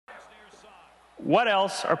What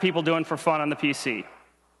else are people doing for fun on the PC?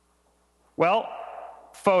 Well,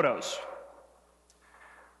 photos.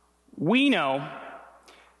 We know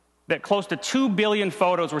that close to 2 billion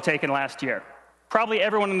photos were taken last year. Probably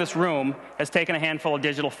everyone in this room has taken a handful of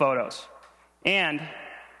digital photos. And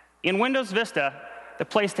in Windows Vista, the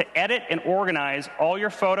place to edit and organize all your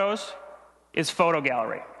photos is Photo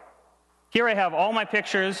Gallery. Here I have all my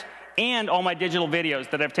pictures and all my digital videos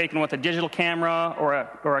that I've taken with a digital camera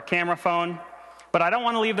or a camera phone, but I don't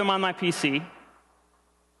want to leave them on my PC.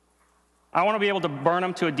 I want to be able to burn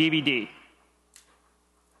them to a DVD.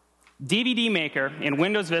 DVD Maker in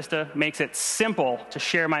Windows Vista makes it simple to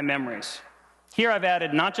share my memories. Here I've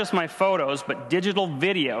added not just my photos, but digital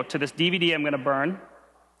video to this DVD I'm going to burn.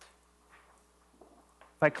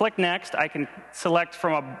 If I click Next, I can select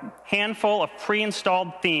from a handful of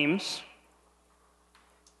pre-installed themes.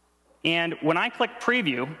 And when I click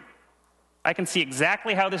Preview, I can see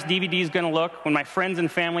exactly how this DVD is going to look when my friends and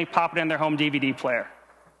family pop it in their home DVD player.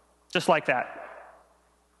 Just like that.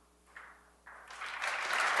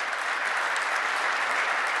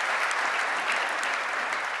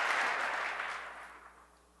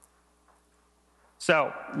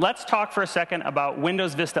 So let's talk for a second about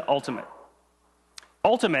Windows Vista Ultimate.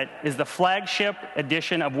 Ultimate is the flagship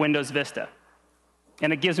edition of Windows Vista.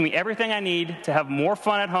 And it gives me everything I need to have more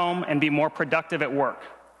fun at home and be more productive at work.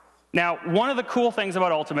 Now, one of the cool things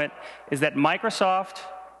about Ultimate is that Microsoft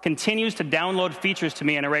continues to download features to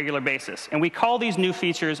me on a regular basis. And we call these new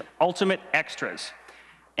features Ultimate Extras.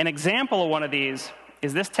 An example of one of these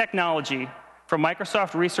is this technology from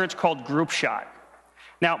Microsoft Research called Group Shot.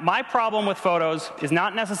 Now, my problem with photos is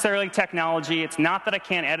not necessarily technology. It's not that I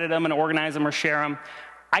can't edit them and organize them or share them.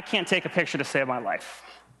 I can't take a picture to save my life.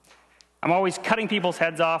 I'm always cutting people's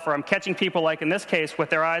heads off, or I'm catching people, like in this case,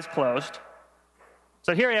 with their eyes closed.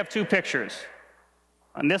 So here I have two pictures.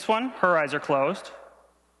 On this one, her eyes are closed.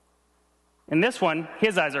 In this one,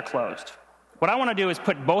 his eyes are closed. What I want to do is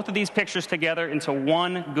put both of these pictures together into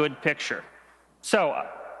one good picture. So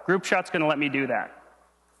Group Shot's going to let me do that.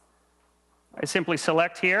 I simply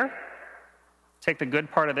select here, take the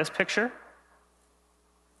good part of this picture.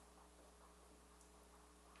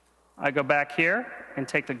 I go back here and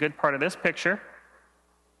take the good part of this picture.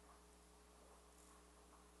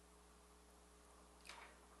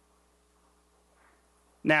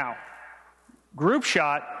 Now, Group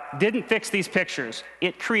Shot didn't fix these pictures.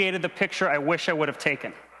 It created the picture I wish I would have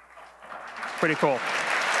taken. Pretty cool.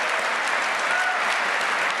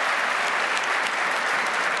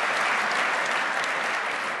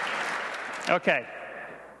 Okay,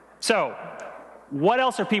 so what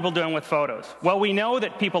else are people doing with photos? Well, we know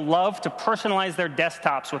that people love to personalize their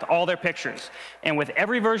desktops with all their pictures. And with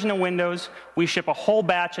every version of Windows, we ship a whole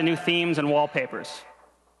batch of new themes and wallpapers.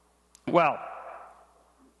 Well,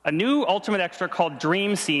 a new Ultimate Extra called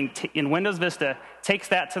Dream Scene in Windows Vista takes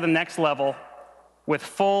that to the next level with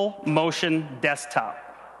full motion desktop.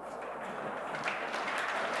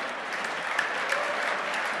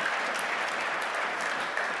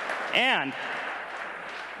 And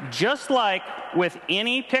just like with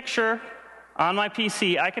any picture on my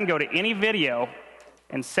PC, I can go to any video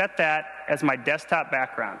and set that as my desktop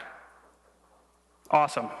background.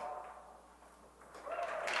 Awesome.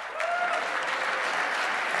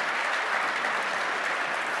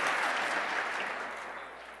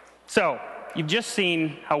 So you've just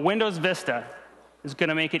seen how Windows Vista is going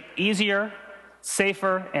to make it easier,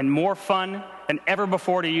 safer, and more fun than ever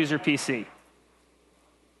before to use your PC.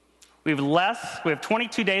 We have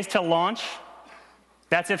 22 days till launch.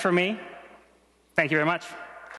 That's it for me. Thank you very much.